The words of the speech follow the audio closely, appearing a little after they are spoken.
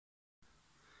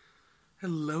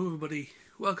Hello everybody,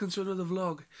 welcome to another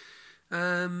vlog.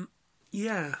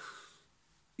 Yeah,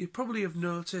 you probably have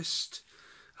noticed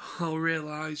or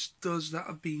realised those that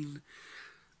have been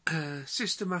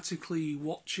systematically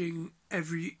watching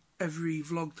every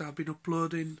vlog that I've been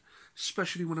uploading,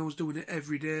 especially when I was doing it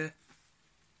every day,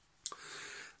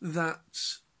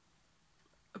 that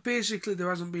basically there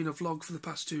hasn't been a vlog for the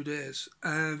past 2 days.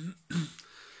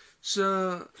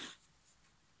 So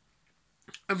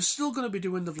I'm still going to be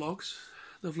doing the vlogs.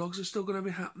 The vlogs are still going to be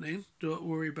happening. Don't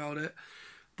worry about it.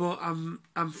 But I'm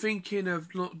thinking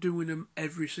of not doing them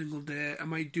every single day. I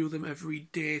might do them every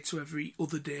day to every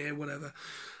other day, whatever.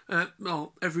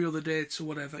 No, every other day to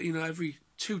whatever. You know, every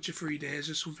 2 to 3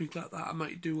 days or something like that. I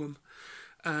might do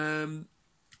them.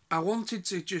 I wanted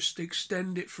to just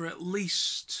extend it for at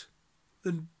least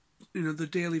the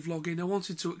daily vlogging. I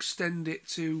wanted to extend it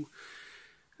to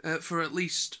for at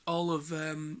least all of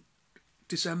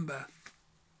December.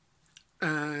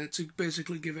 To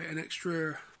basically give it an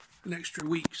extra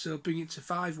week, so bring it to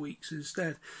 5 weeks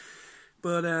instead.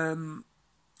 But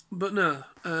no,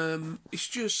 it's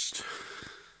just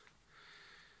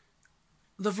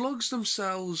the vlogs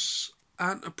themselves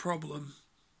aren't a problem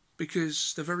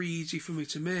because they're very easy for me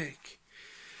to make.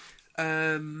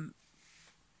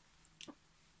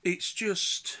 It's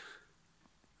just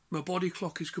my body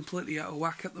clock is completely out of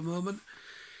whack at the moment.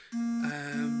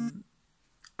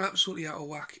 Absolutely out of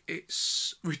whack.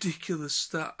 It's ridiculous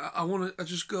that I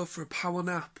just go for a power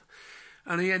nap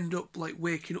and I end up like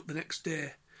waking up the next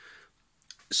day.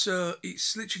 So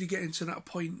it's literally getting to that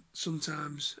point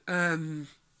sometimes.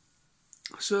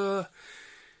 So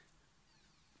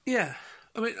yeah,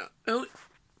 I mean,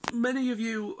 many of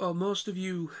you or most of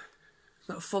you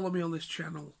that follow me on this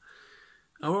channel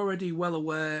are already well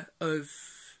aware of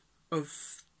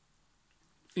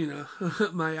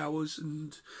my hours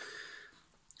and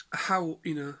how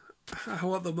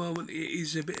at the moment it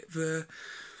is a bit of a,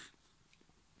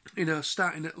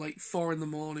 starting at like 4 in the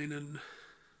morning and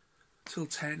till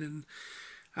 10 and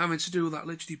having to do that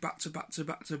literally back to back to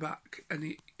back to back, and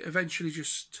it eventually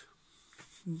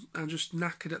I'm just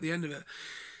knackered at the end of it.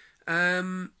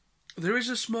 There is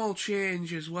a small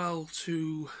change as well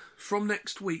from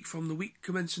next week, from the week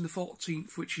commencing the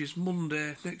 14th, which is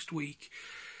Monday next week.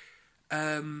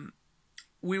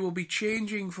 We will be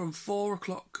changing from 4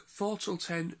 till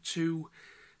 10 to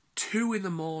 2 in the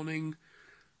morning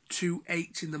to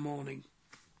 8 in the morning.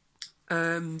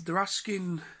 They're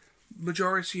asking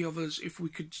majority of us if we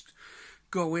could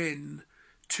go in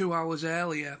 2 hours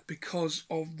earlier because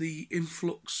of the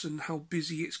influx and how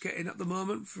busy it's getting at the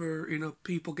moment for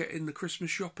people getting the Christmas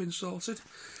shopping sorted.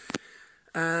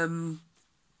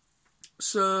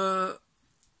 So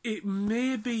it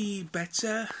may be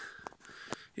better.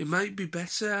 It might be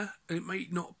better, and it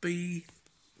might not be.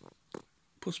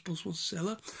 Plus one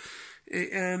seller.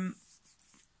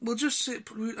 We'll just sit.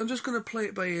 I'm just going to play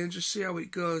it by ear and just see how it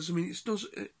goes. I mean,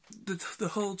 the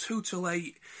whole 2 till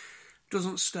 8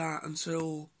 doesn't start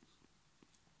until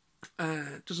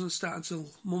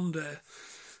Monday,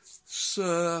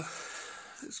 so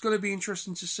it's going to be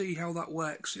interesting to see how that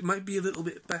works. It might be a little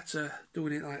bit better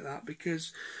doing it like that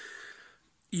because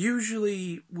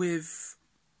usually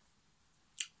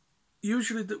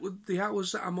the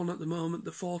hours that I'm on at the moment,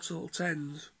 the 4 till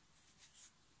 10s,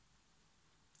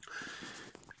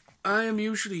 I am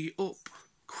usually up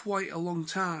quite a long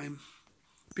time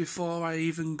before I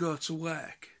even go to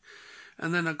work.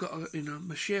 And then I've got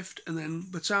my shift, and then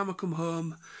by the time I come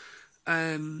home,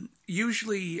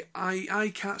 usually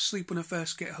I can't sleep when I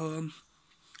first get home.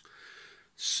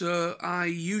 So I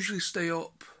usually stay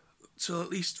up till at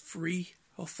least 3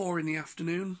 or 4 in the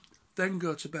afternoon, then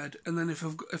go to bed, and then if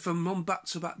I'm on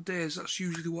back-to-back days, that's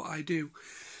usually what I do.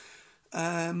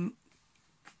 But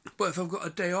if I've got a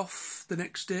day off the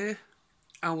next day,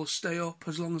 I will stay up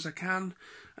as long as I can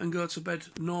and go to bed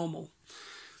normal.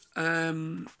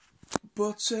 Yeah,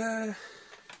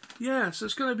 so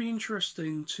it's going to be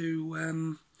interesting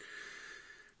to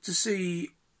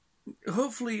see.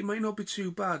 Hopefully it might not be too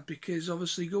bad, because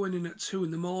obviously going in at 2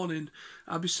 in the morning,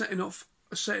 I'll be setting off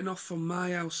from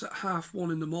my house at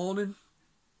 1:30 in the morning,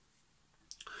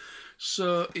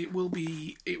 so it won't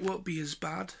be as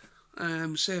bad.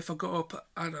 Say if I got up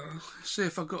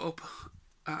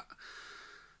at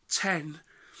 10,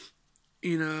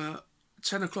 10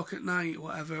 o'clock at night,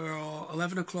 whatever, or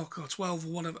 11 o'clock or 12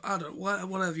 or whatever,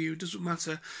 whatever it doesn't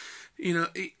matter.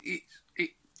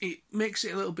 It makes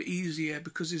it a little bit easier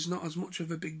because there's not as much of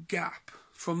a big gap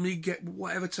from me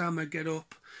whatever time I get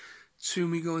up to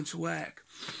me going to work.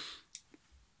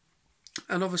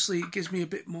 And obviously it gives me a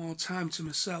bit more time to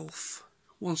myself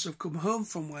once I've come home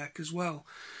from work as well.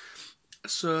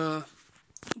 So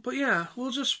But yeah,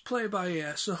 we'll just play it by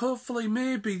ear. So hopefully,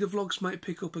 maybe the vlogs might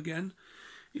pick up again.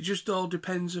 It just all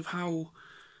depends of how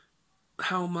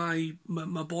my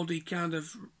body kind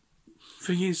of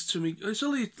things to me. It's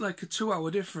only like a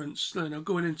 2-hour difference,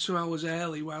 going in 2 hours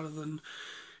early rather than,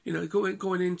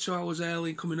 going in 2 hours early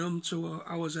and coming home 2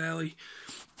 hours early.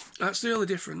 That's the only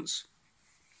difference.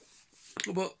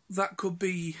 But that could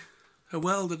be a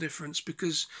world of difference,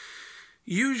 because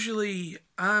usually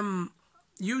I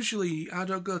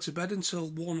don't go to bed until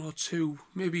 1 or 2,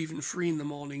 maybe even 3 in the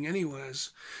morning. Anyways,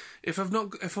 if I've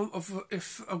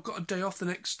got a day off the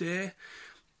next day,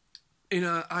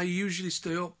 I usually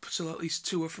stay up till at least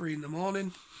 2 or 3 in the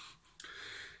morning.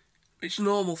 It's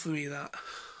normal for me, that.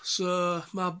 So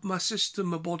my system,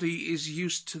 my body is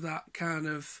used to that kind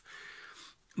of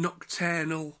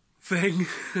nocturnal thing.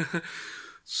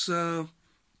 So,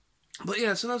 but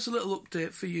yeah, so that's a little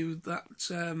update for you,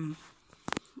 that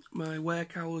my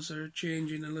work hours are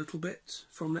changing a little bit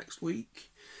from next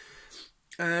week.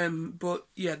 But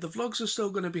yeah, the vlogs are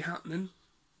still going to be happening.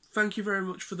 Thank you very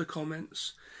much for the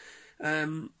comments.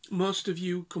 Most of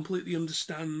you completely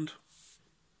understand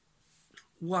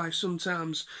why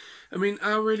sometimes. I mean,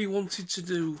 I really wanted to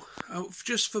do,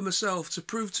 just for myself, to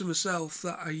prove to myself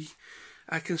that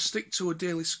I can stick to a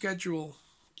daily schedule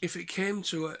if it came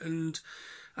to it, and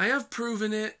I have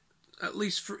proven it. At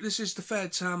least this is the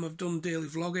third time I've done daily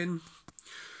vlogging,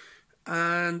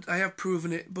 and I have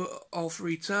proven it, but all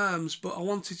 3 times. But I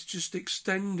wanted to just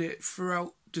extend it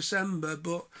throughout December.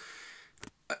 But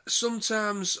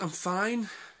sometimes I'm fine,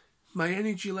 my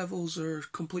energy levels are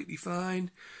completely fine,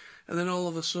 and then all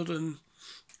of a sudden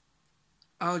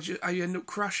I end up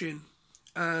crashing,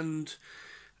 and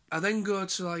I then go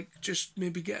to just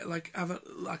maybe have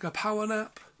a power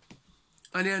nap,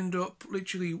 and end up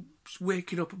literally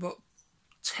waking up about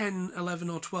 10, 11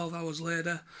 or 12 hours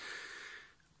later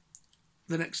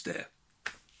the next day.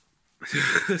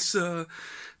 So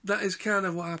that is kind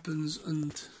of what happens,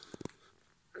 and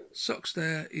Socks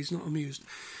there, he's not amused.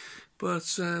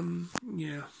 But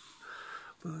yeah.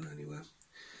 But anyway.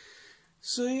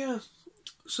 So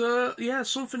yeah,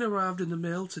 something arrived in the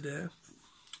mail today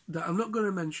that I'm not going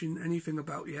to mention anything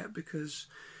about yet, because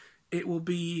it will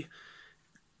be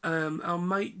I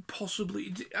might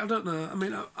possibly, I don't know. I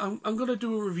mean, I'm going to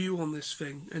do a review on this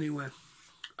thing anyway.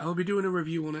 I'll be doing a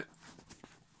review on it.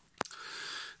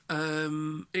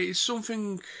 It is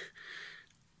something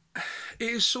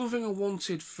I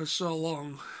wanted for so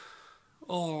long.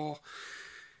 Or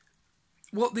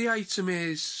what the item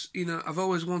is, I've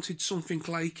always wanted something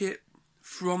like it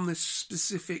from this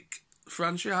specific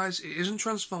franchise. It isn't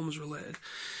Transformers related,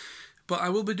 but I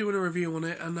will be doing a review on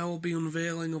it, and I will be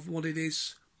unveiling of what it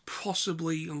is,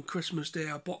 possibly on Christmas Day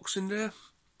or Boxing Day,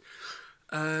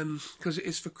 because it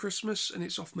is for Christmas and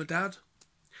it's off my dad,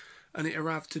 and it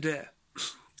arrived today.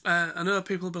 I know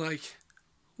people will be like,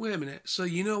 wait a minute, so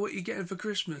you know what you're getting for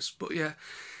Christmas? But yeah,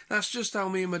 that's just how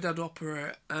me and my dad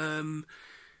operate.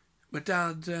 My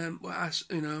dad, my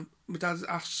dad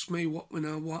asks me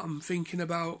what I'm thinking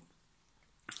about.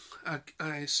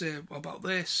 I say, what about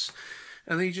this?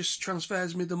 And he just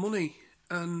transfers me the money,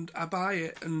 and I buy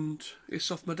it, and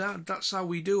it's off my dad. That's how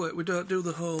we do it. We don't do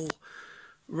the whole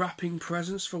wrapping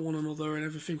presents for one another and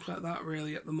everything like that,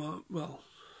 really, at the moment. Well,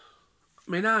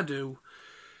 I mean, I do.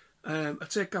 I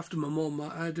take after my mum.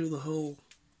 I do the whole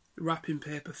wrapping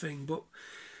paper thing, but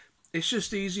it's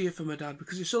just easier for my dad,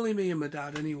 because it's only me and my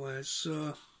dad anyways,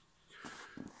 so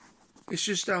it's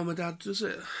just how my dad does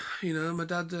it. My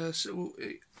dad says,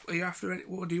 are you after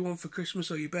what do you want for Christmas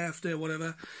or your birthday or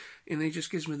whatever? And he just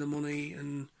gives me the money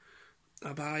and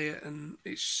I buy it, and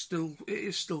it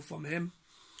is still from him.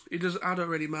 I don't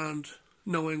really mind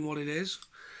knowing what it is.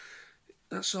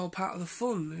 That's all part of the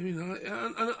fun,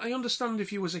 And I understand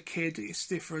if you was a kid, it's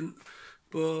different,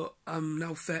 but I'm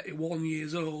now 31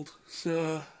 years old,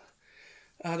 so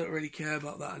I don't really care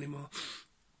about that anymore.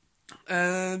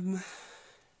 But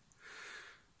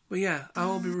yeah, I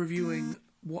will be reviewing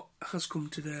what has come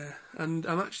today, and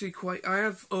I'm actually I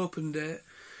have opened it.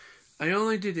 I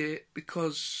only did it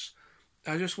because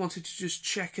I just wanted to just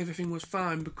check everything was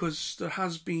fine, because there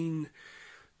has been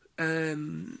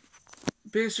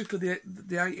basically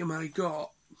the item I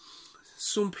got,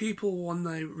 some people when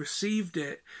they received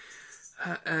it,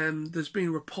 there's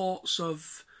been reports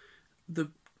of the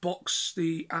box,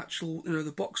 the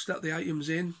box that the item's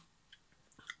in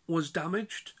was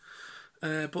damaged,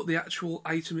 but the actual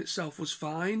item itself was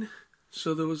fine.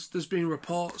 So there's been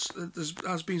reports,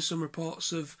 has been some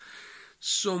reports of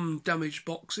some damaged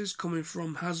boxes coming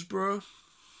from Hasbro,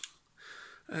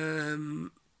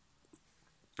 and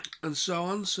so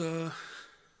on. So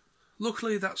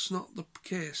Luckily, that's not the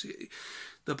case.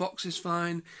 The box is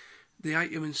fine. The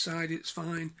item inside it's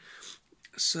fine.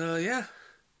 So yeah,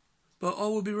 but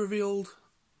all will be revealed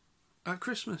at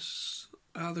Christmas.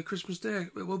 The Christmas Day.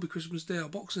 It will be Christmas Day or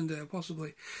Boxing Day,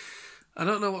 possibly. I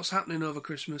don't know what's happening over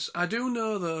Christmas. I do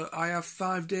know that I have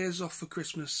 5 days off for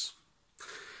Christmas.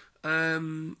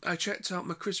 I checked out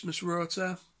my Christmas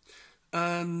rota,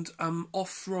 and I'm off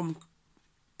from.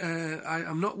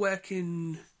 I'm not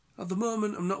working at the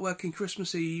moment. I'm not working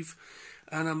Christmas Eve,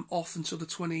 and I'm off until the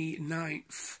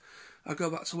 29th. I go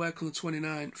back to work on the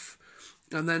 29th,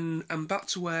 and then I'm back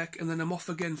to work, and then I'm off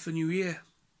again for New Year.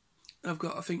 I've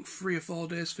got, I think, 3 or 4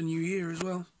 days for New Year as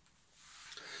well.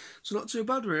 So not too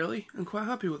bad, really. I'm quite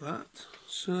happy with that.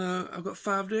 So I've got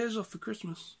 5 days off for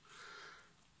Christmas.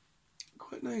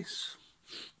 Quite nice.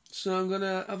 So I'm going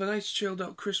to have a nice chilled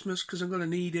out Christmas, because I'm going to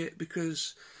need it,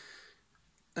 because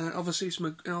obviously it's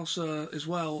my, also as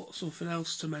well, something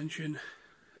else to mention.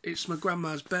 It's my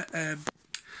grandma's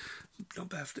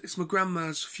it's my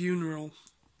grandma's funeral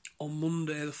on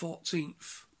Monday the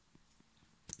 14th.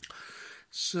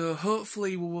 So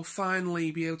hopefully we will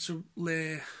finally be able to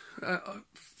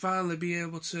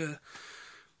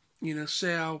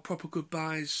say our proper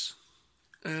goodbyes.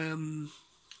 Give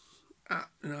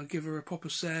her a proper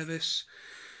service.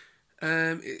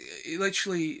 It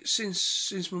literally,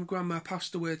 since my grandma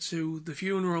passed away to the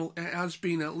funeral, it has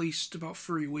been at least about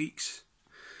 3 weeks,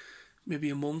 maybe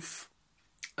a month.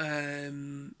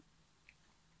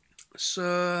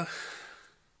 So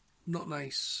not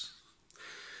nice.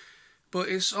 But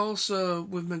it's also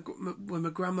with my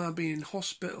grandma being in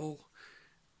hospital,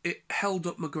 it held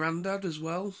up my granddad as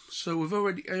well. So we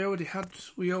already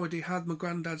had my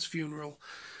granddad's funeral,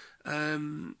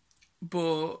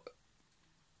 but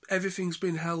everything's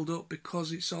been held up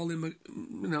because it's all in my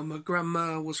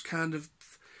grandma was kind of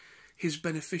his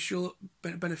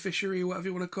beneficiary, whatever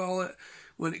you want to call it,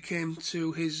 when it came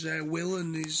to his will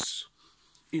and his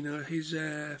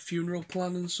funeral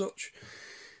plan and such.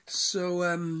 So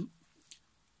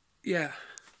yeah,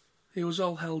 it was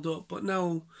all held up, but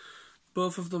now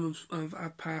both of them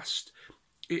have passed.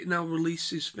 It now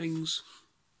releases things,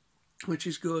 which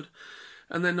is good.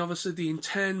 And then obviously the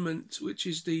interment, which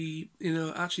is the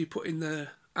actually putting the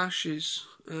ashes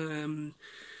in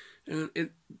the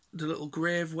little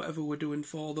grave, whatever we're doing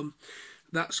for them,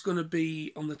 that's going to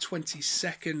be on the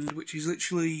 22nd, which is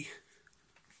literally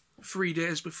 3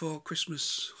 days before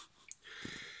Christmas.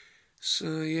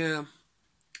 So yeah,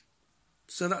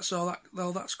 so that's all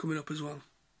that's coming up as well.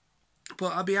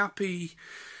 But I'll be happy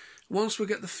once we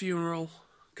get to the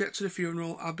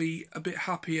funeral. I'll be a bit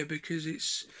happier, because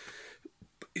it's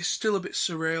still a bit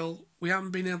surreal. We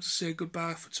haven't been able to say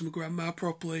goodbye to my grandma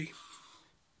properly,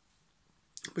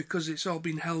 because it's all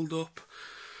been held up,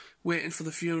 waiting for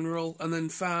the funeral. And then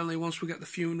finally, once we get the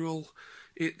funeral,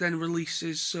 it then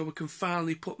releases, so we can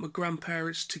finally put my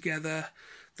grandparents together,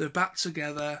 they're back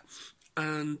together,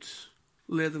 and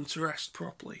lay them to rest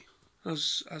properly,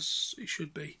 as it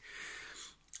should be.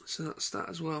 So that's that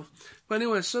as well. But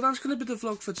anyway, so that's going to be the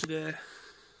vlog for today.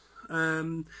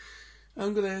 I'm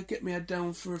going to get my head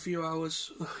down for a few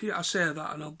hours. Yeah, I say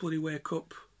that and I'll bloody wake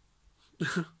up.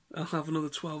 I'll have another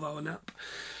 12-hour nap.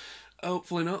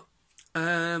 Hopefully not.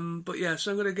 But yeah, so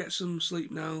I'm going to get some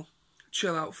sleep now.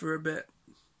 Chill out for a bit.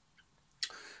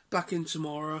 Back in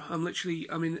tomorrow. I'm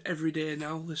in every day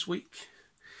now this week.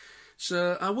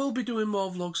 So I will be doing more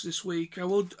vlogs this week. I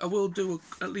will do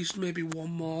at least maybe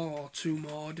 1 more or 2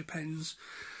 more, depends.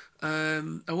 I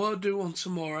won't do one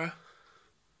tomorrow.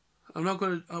 I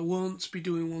won't be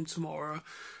doing one tomorrow.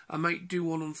 I might do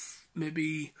one on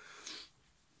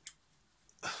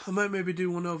I might maybe do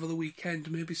one over the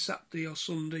weekend, maybe Saturday or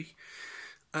Sunday.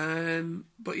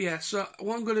 But yeah, so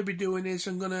what I'm going to be doing is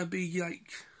I'm going to be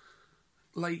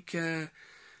like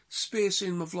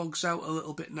spacing my vlogs out a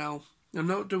little bit now. I'm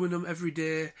not doing them every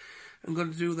day. I'm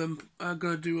going to do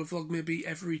a vlog maybe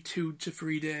every 2 to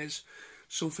 3 days,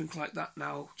 something like that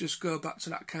now. Just go back to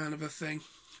that kind of a thing,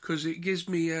 because it gives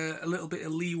me a little bit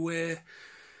of leeway.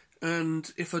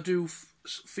 And if I do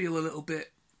feel a little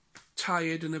bit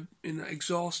tired and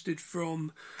exhausted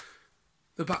from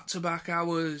the back-to-back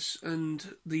hours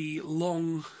and the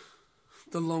long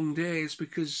days,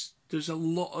 because there's a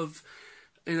lot of,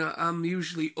 I'm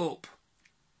usually up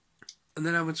and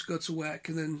then having to go to work,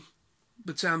 and then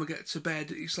by the time I get to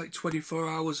bed, it's like 24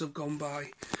 hours have gone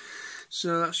by.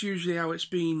 So that's usually how it's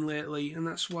been lately, and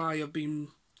that's why I've been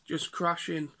just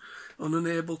crashing and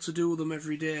unable to do them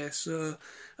every day. So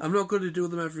I'm not going to do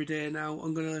them every day now.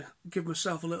 I'm going to give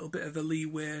myself a little bit of a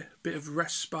leeway, a bit of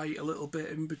respite, a little bit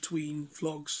in between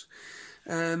vlogs.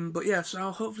 But yeah, so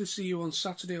I'll hopefully see you on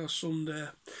Saturday or Sunday.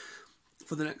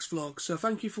 for the next vlog. So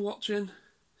thank you for watching.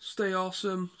 Stay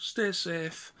awesome, stay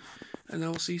safe, and I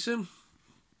will see you soon.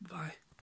 Bye.